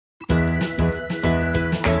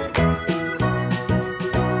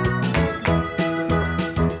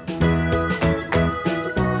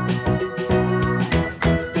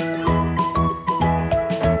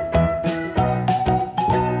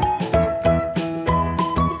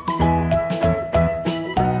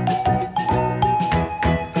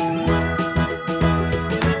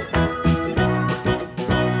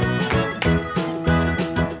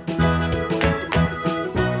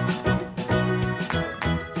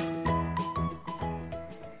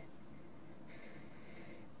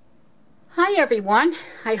Hi everyone,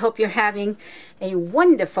 I hope you're having a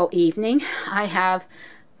wonderful evening. I have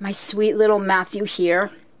my sweet little Matthew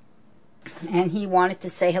here, and he wanted to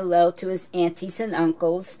say hello to his aunties and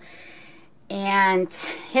uncles, and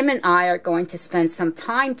him and I are going to spend some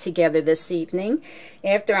time together this evening.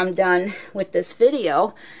 After I'm done with this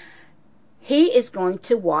video, he is going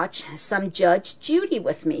to watch some Judge Judy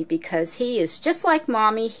with me because he is just like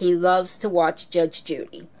Mommy. He loves to watch Judge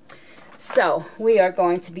Judy. So we are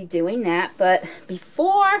going to be doing that, but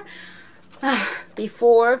before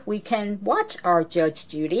we can watch our Judge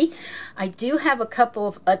Judy, I do have a couple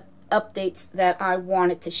of updates that I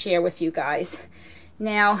wanted to share with you guys.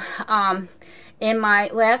 Now, in my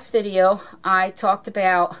last video, I talked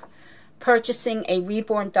about purchasing a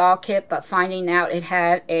reborn doll kit, but finding out it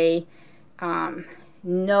had a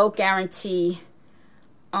no guarantee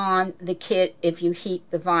on the kit if you heat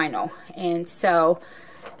the vinyl, and so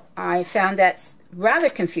I found that rather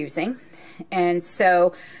confusing, and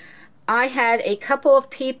so I had a couple of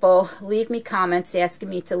people leave me comments asking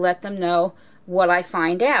me to let them know what I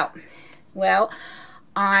find out. Well,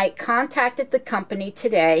 I contacted the company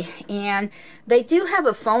today, and they do have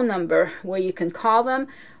a phone number where you can call them,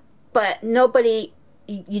 but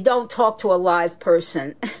you don't talk to a live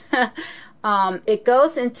person. It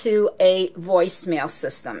goes into a voicemail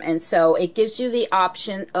system, and so it gives you the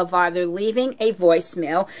option of either leaving a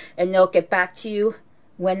voicemail and they'll get back to you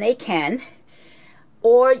when they can,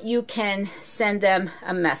 or you can send them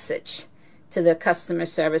a message to the customer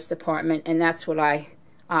service department, and that's what I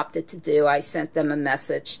opted to do. I sent them a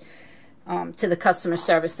message to the customer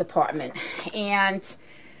service department, and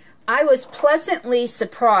I was pleasantly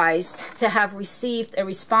surprised to have received a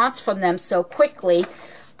response from them so quickly.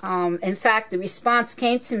 In fact, the response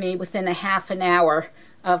came to me within a half an hour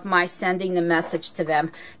of my sending the message to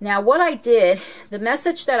them. Now, what I did, the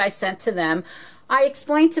message that I sent to them, I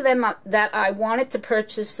explained to them that I wanted to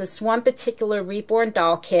purchase this one particular reborn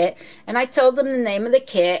doll kit, and I told them the name of the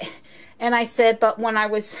kit, and I said, but when I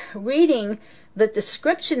was reading the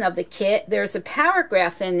description of the kit, there's a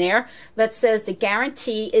paragraph in there that says the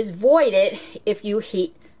guarantee is voided if you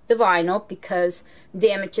heat the vinyl because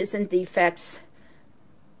damages and defects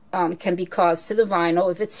can be caused to the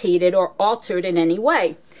vinyl if it's heated or altered in any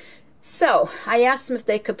way. So I asked them if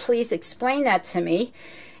they could please explain that to me,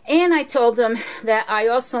 and I told them that I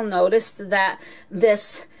also noticed that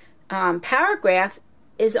this paragraph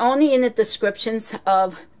is only in the descriptions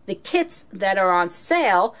of the kits that are on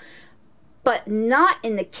sale, but not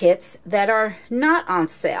in the kits that are not on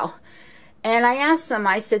sale. And I asked them,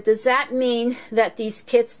 I said, does that mean that these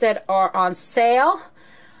kits that are on sale,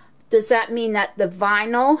 does that mean that the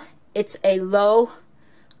vinyl, it's a low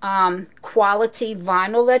quality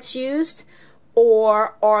vinyl that's used,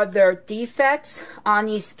 or are there defects on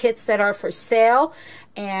these kits that are for sale,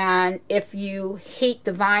 and if you heat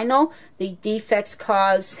the vinyl, the defects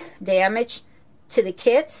cause damage to the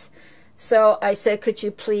kits? So I said, could you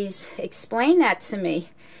please explain that to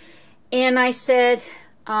me? And I said,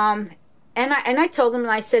 and I told them,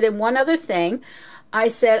 and I said, and one other thing, I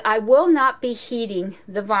said, I will not be heating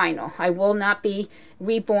the vinyl. I will not be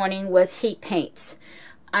reborning with heat paints.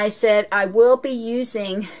 I said, I will be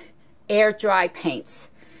using air dry paints.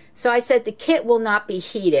 So I said, the kit will not be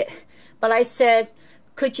heated. But I said,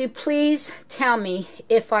 could you please tell me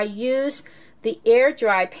if I use the air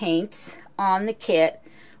dry paints on the kit,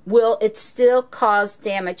 will it still cause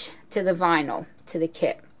damage to the vinyl, to the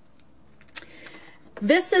kit?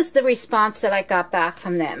 This is the response that I got back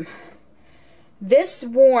from them. This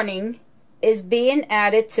warning is being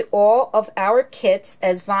added to all of our kits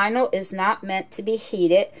as vinyl is not meant to be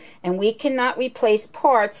heated, and we cannot replace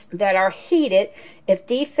parts that are heated if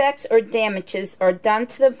defects or damages are done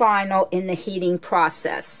to the vinyl in the heating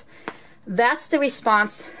process. That's the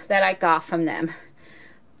response that I got from them.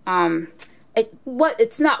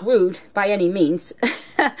 It's not rude by any means,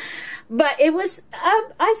 but it was,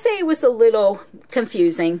 I say it was a little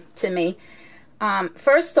confusing to me.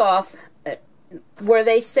 First off, where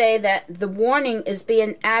they say that the warning is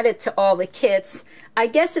being added to all the kits, I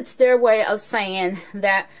guess it's their way of saying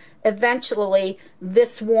that eventually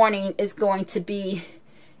this warning is going to be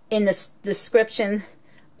in the description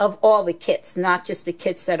of all the kits, not just the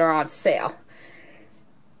kits that are on sale.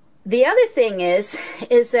 The other thing is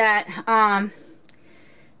that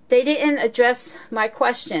they didn't address my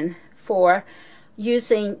question for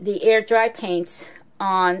using the air dry paints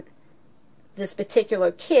on this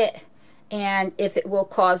particular kit, and if it will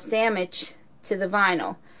cause damage to the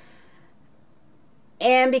vinyl.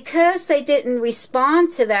 And because they didn't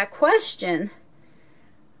respond to that question,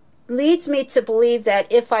 leads me to believe that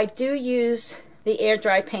if I do use the air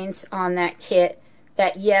dry paints on that kit,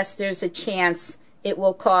 that yes, there's a chance it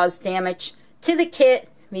will cause damage to the kit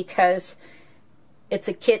because it's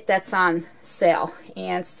a kit that's on sale.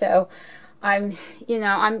 And so I'm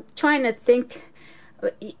trying to think,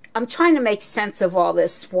 I'm trying to make sense of all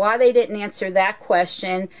this, why they didn't answer that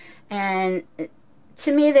question. And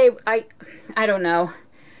to me, I don't know.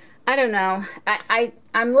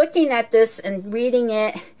 I'm looking at this and reading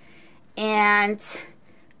it, and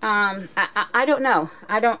I don't know.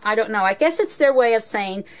 I don't know. I guess it's their way of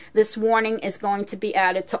saying this warning is going to be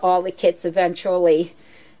added to all the kits eventually.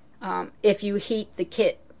 If you heat the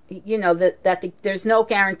kit, you know, there's no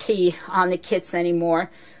guarantee on the kits anymore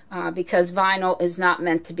because vinyl is not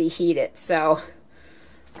meant to be heated. So,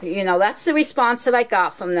 you know, that's the response that I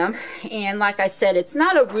got from them. And like I said, it's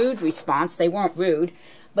not a rude response. They weren't rude.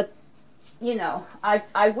 But, you know,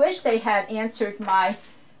 I wish they had answered my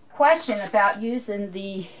question about using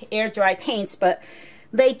the air dry paints, but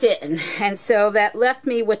they didn't. And so that left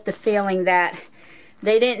me with the feeling that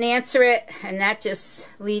they didn't answer it, and that just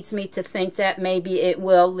leads me to think that maybe it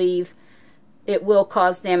will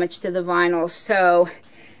cause damage to the vinyl. So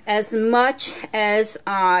as much as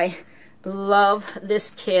I love this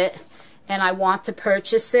kit and I want to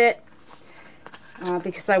purchase it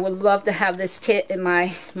because I would love to have this kit in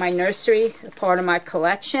my nursery, a part of my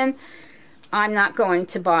collection, I'm not going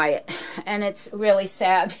to buy it. And it's really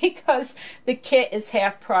sad because the kit is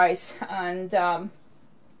half price. And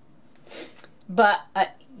but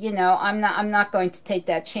you know, I'm not going to take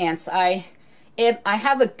that chance. I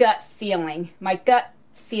have a gut feeling. My gut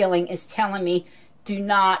feeling is telling me do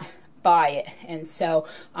not buy it. And so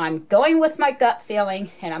I'm going with my gut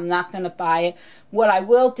feeling, and I'm not going to buy it. What I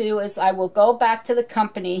will do is I will go back to the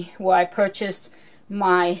company where I purchased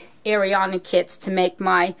my Ariana kits to make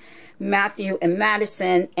my Matthew and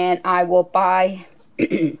Madison, and I will buy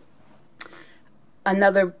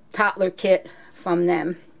another toddler kit from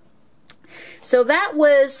them. So that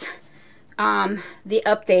was the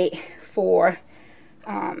update for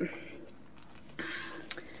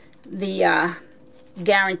the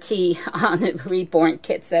guarantee on the reborn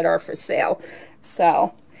kits that are for sale.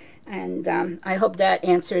 So, and I hope that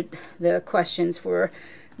answered the questions for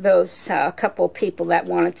those couple people that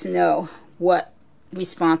wanted to know what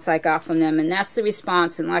response I got from them. And that's the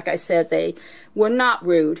response. And like I said, they were not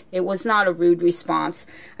rude. It was not a rude response.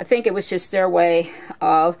 I think it was just their way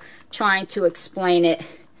of trying to explain it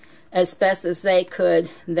as best as they could,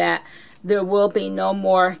 that there will be no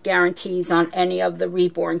more guarantees on any of the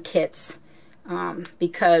reborn kits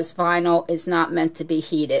because vinyl is not meant to be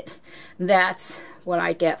heated. That's what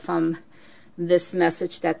I get from this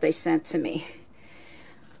message that they sent to me.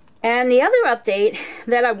 And the other update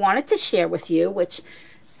that I wanted to share with you, which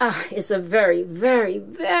is a very, very,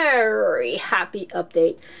 very happy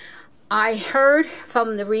update. I heard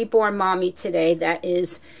from the reborn mommy today that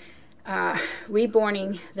is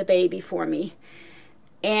reborning the baby for me.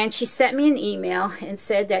 And she sent me an email and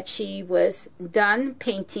said that she was done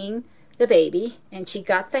painting the baby, and she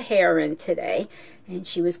got the hair in today, and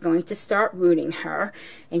she was going to start rooting her.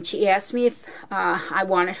 And she asked me if I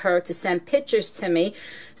wanted her to send pictures to me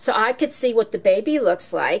so I could see what the baby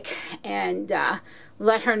looks like and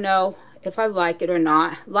let her know if I like it or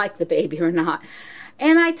not, like the baby or not.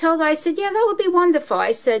 And I told her, I said, yeah, that would be wonderful.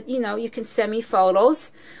 I said, you know, you can send me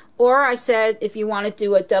photos, or I said, if you want to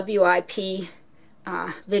do a WIP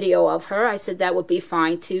video of her, I said that would be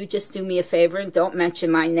fine too. Just do me a favor and don't mention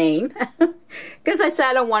my name, because I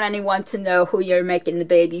said I don't want anyone to know who you're making the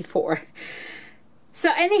baby for.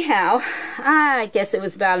 So anyhow, I guess it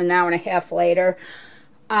was about an hour and a half later,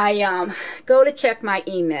 I go to check my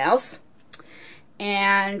emails,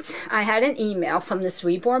 and I had an email from this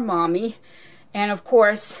reborn mommy. And of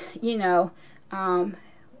course, you know,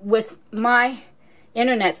 with my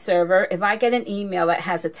internet server, if I get an email that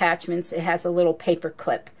has attachments, it has a little paper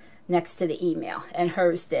clip next to the email, and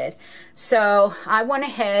hers did. So I went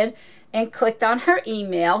ahead and clicked on her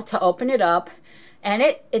email to open it up, and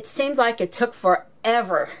it seemed like it took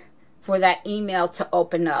forever for that email to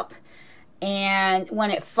open up. And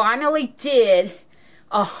when it finally did,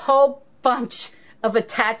 a whole bunch of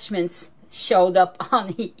attachments showed up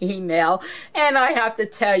on the email, and I have to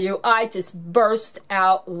tell you, I just burst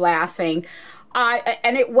out laughing.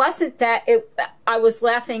 And it wasn't that I was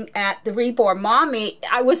laughing at the reborn mommy.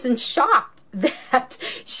 I was in shock that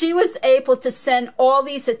she was able to send all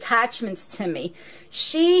these attachments to me.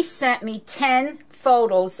 She sent me 10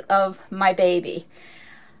 photos of my baby.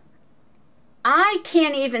 I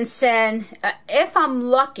can't even send, if I'm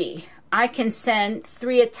lucky, I can send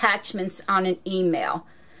 3 attachments on an email.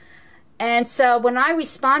 And so when I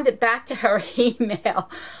responded back to her email,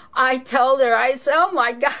 I told her, I said, oh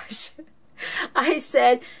my gosh, I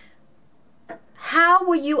said, how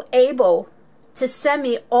were you able to send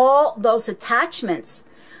me all those attachments?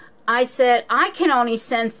 I said, I can only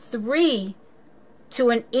send 3 to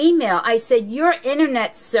an email. I said, your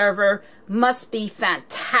internet server must be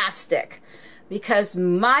fantastic, because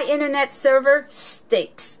my internet server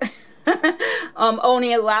stinks. I'm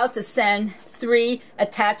only allowed to send 3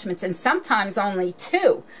 attachments, and sometimes only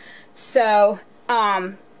 2. So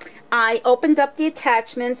I opened up the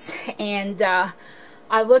attachments, and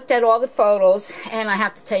I looked at all the photos, and I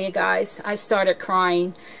have to tell you guys, I started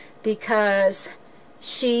crying, because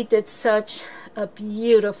she did such a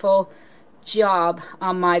beautiful job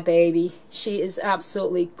on my baby. She is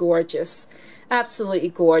absolutely gorgeous. Absolutely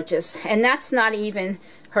gorgeous. And that's not even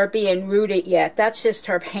her being rooted yet. That's just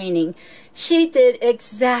her painting. She did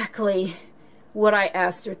exactly what I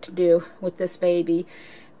asked her to do with this baby.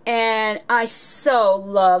 And I so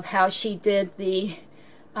love how she did the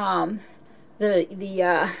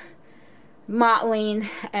mottling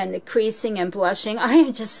and the creasing and blushing. I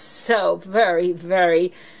am just so very,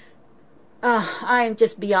 very, I am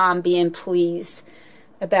just beyond being pleased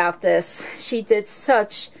about this. She did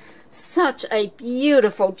such a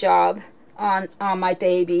beautiful job on my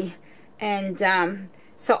baby, and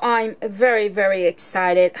so I'm very, very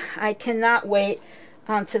excited. I cannot wait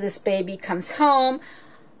until this baby comes home.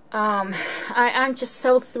 I'm just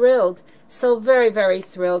so thrilled, so very, very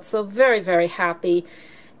thrilled, so very, very happy.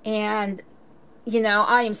 And you know,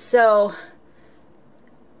 I am so,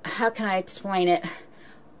 how can I explain it?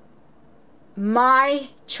 My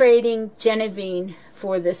trading Genevieve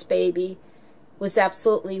for this baby was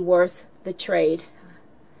absolutely worth the trade,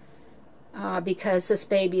 because this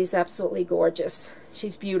baby is absolutely gorgeous.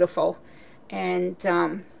 She's beautiful, and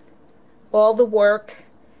all the work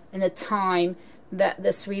and the time that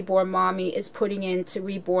this reborn mommy is putting in to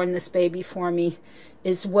reborn this baby for me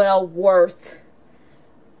is well worth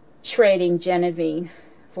trading Genevieve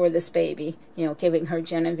for this baby. You know, giving her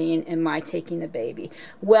Genevieve and my taking the baby.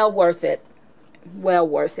 Well worth it. Well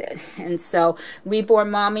worth it. And so,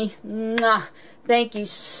 reborn mommy, mwah, thank you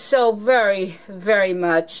so very, very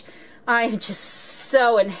much. I am just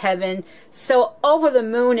so in heaven, so over the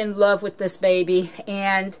moon in love with this baby,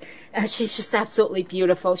 and she's just absolutely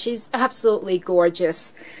beautiful. She's absolutely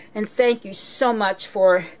gorgeous, and thank you so much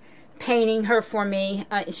for painting her for me.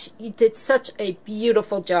 You did such a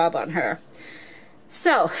beautiful job on her.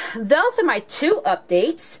 So those are my 2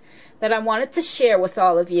 updates that I wanted to share with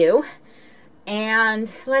all of you.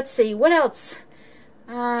 And let's see, what else?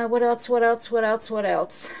 What else?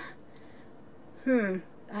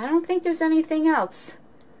 I don't think there's anything else.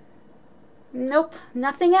 Nope,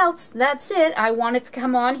 nothing else. That's it. I wanted to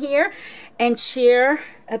come on here and share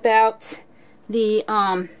about the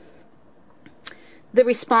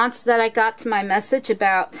response that I got to my message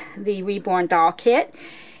about the Reborn Doll Kit,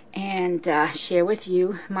 and share with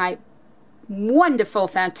you my wonderful,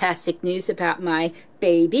 fantastic news about my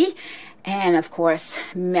baby. And of course,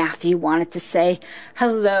 Matthew wanted to say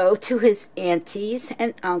hello to his aunties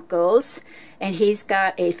and uncles, and he's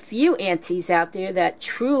got a few aunties out there that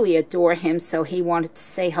truly adore him, so he wanted to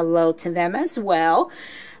say hello to them as well.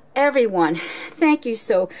 Everyone, thank you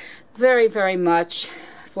so very, very much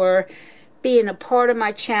for being a part of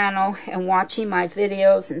my channel and watching my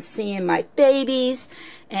videos and seeing my babies.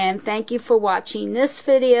 And thank you for watching this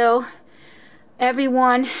video.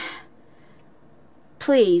 Everyone,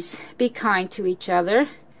 please be kind to each other,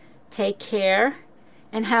 take care,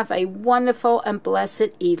 and have a wonderful and blessed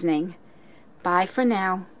evening. Bye for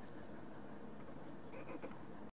now.